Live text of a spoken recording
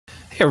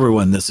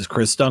Everyone, this is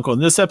Chris Dunkel. In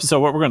this episode,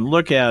 what we're going to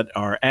look at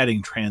are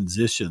adding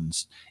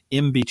transitions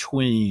in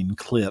between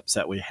clips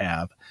that we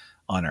have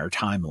on our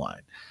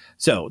timeline.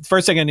 So the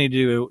first thing I need to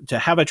do to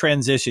have a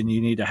transition, you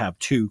need to have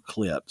two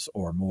clips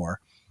or more.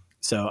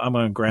 So I'm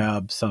going to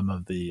grab some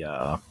of the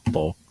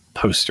little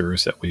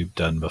posters that we've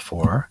done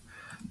before.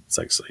 Let's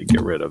actually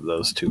get rid of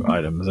those two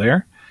items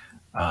there.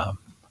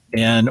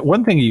 And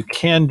one thing you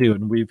can do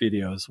in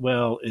WeVideo as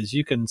well is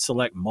you can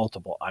select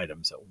multiple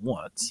items at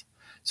once.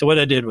 So what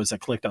I did was I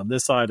clicked on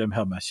this item,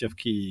 held my shift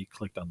key,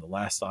 clicked on the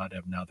last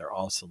item. Now they're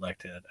all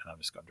selected, and I'm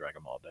just going to drag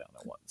them all down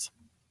at once.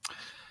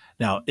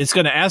 Now, it's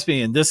going to ask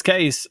me, in this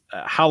case,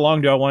 how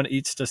long do I want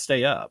each to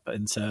stay up?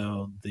 And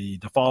so the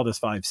default is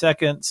 5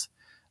 seconds.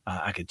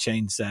 I could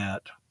change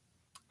that.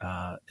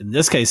 In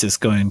this case, it's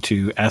going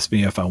to ask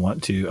me if I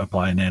want to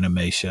apply an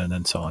animation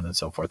and so on and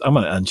so forth. I'm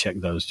going to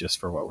uncheck those just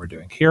for what we're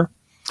doing here.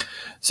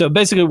 So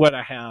basically what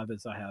I have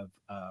is I have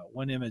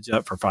one image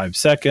up for 5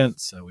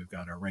 seconds. So we've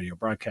got our radio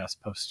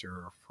broadcast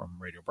poster from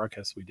radio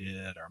broadcast we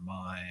did. Our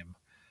mime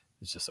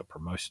is just a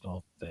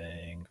promotional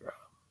thing,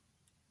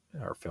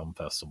 our film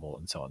festival,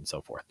 and so on and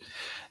so forth.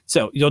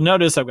 So you'll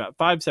notice I've got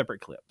 5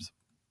 separate clips.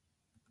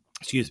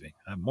 Excuse me,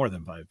 I have more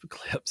than 5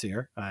 clips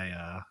here.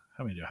 How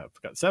many do I have?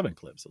 I've got 7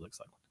 clips, it looks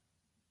like.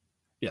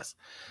 Yes.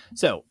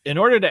 So in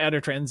order to add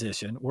a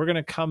transition, we're going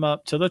to come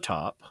up to the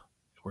top.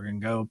 We're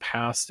going to go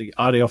past the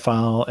audio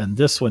file, and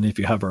this one, if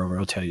you hover over,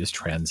 it'll tell you is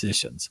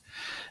transitions.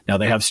 Now,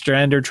 they have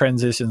standard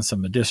transitions,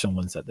 some additional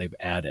ones that they've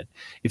added.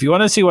 If you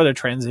want to see what a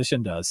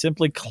transition does,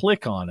 simply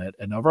click on it,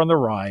 and over on the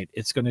right,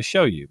 it's going to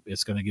show you.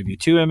 It's going to give you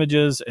 2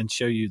 images and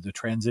show you the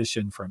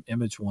transition from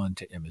image 1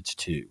 to image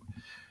 2.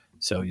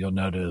 So you'll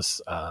notice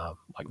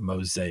like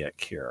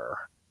mosaic here.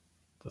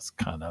 That's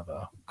kind of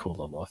a cool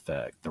little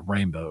effect. The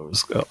rainbow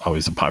is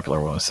always a popular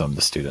one with some of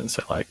the students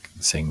that like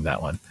seeing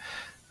that one.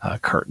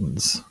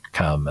 Curtains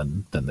come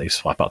and then they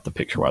swap out the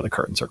picture while the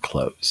curtains are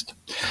closed.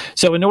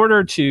 So in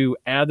order to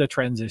add the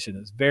transition,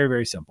 it's very,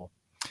 very simple.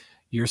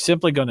 You're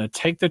simply going to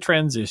take the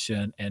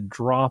transition and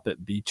drop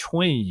it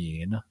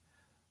between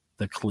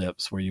the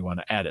clips where you want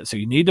to add it. So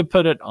you need to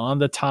put it on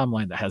the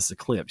timeline that has the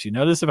clips. You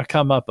notice if I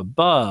come up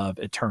above,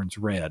 it turns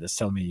red. It's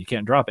telling me you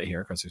can't drop it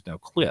here because there's no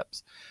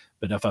clips.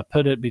 But if I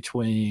put it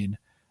between,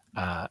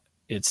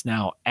 it's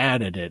now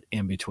added it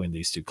in between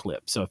these 2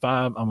 clips. So if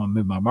I'm going to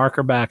move my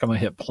marker back, I'm going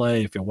to hit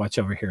play. If you'll watch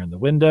over here in the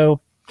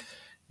window,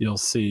 you'll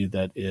see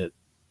that it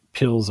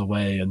peels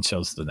away and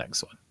shows the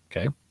next one.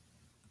 Okay.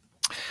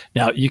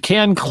 Now you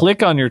can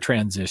click on your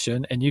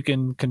transition and you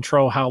can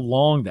control how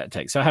long that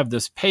takes. So I have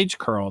this page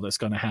curl that's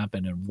going to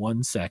happen in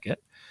 1 second,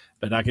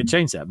 but I can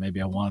change that.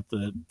 Maybe I want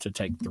to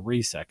take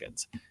 3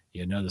 seconds.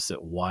 You notice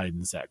it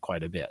widens that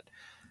quite a bit.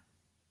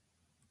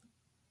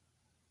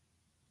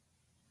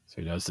 So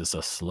you notice it's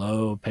a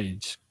slow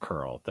page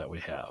curl that we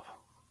have.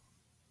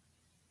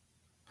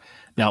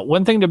 Now,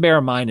 one thing to bear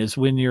in mind is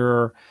when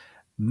you're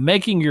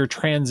making your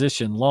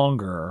transition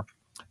longer,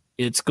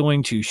 it's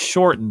going to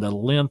shorten the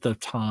length of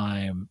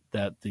time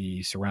that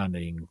the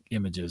surrounding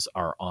images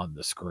are on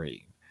the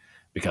screen,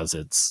 because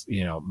it's,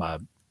 you know,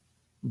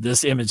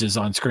 this image is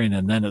on screen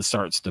and then it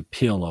starts to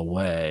peel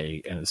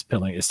away, and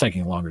it's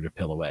taking longer to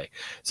peel away.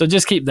 So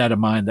just keep that in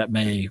mind. That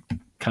may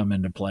come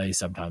into play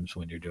sometimes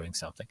when you're doing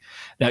something.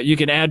 Now you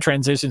can add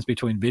transitions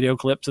between video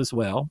clips as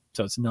well.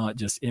 So it's not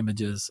just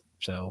images.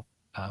 So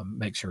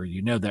make sure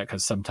you know that,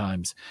 because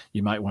sometimes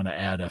you might want to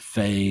add a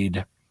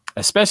fade,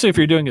 especially if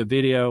you're doing a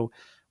video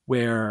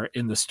where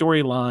in the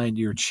storyline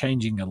you're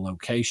changing a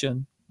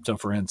location. So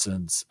for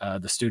instance,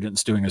 the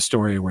student's doing a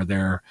story where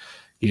they're,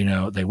 you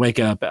know, they wake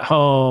up at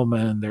home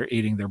and they're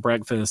eating their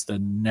breakfast,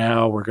 and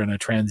now we're going to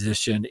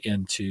transition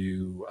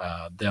into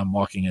them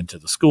walking into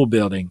the school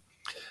building.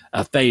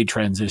 A fade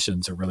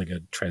transition's a really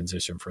good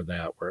transition for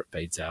that, where it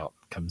fades out,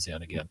 comes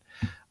in again.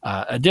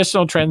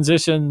 Additional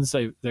transitions,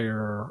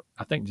 they're,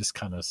 I think, just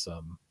kind of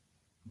some,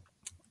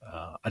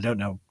 I don't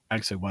know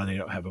actually why they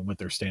don't have them with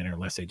their standard,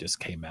 unless they just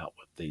came out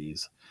with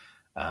these,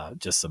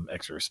 just some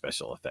extra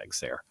special effects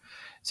there.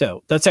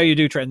 So that's how you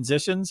do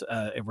transitions.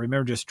 And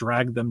remember, just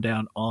drag them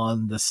down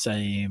on the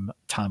same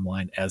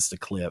timeline as the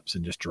clips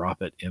and just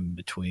drop it in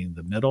between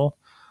the middle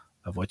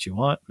of what you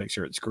want. Make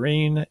sure it's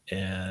green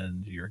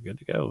and you're good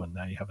to go. And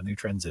now you have a new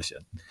transition.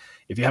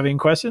 If you have any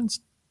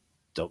questions,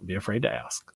 don't be afraid to ask.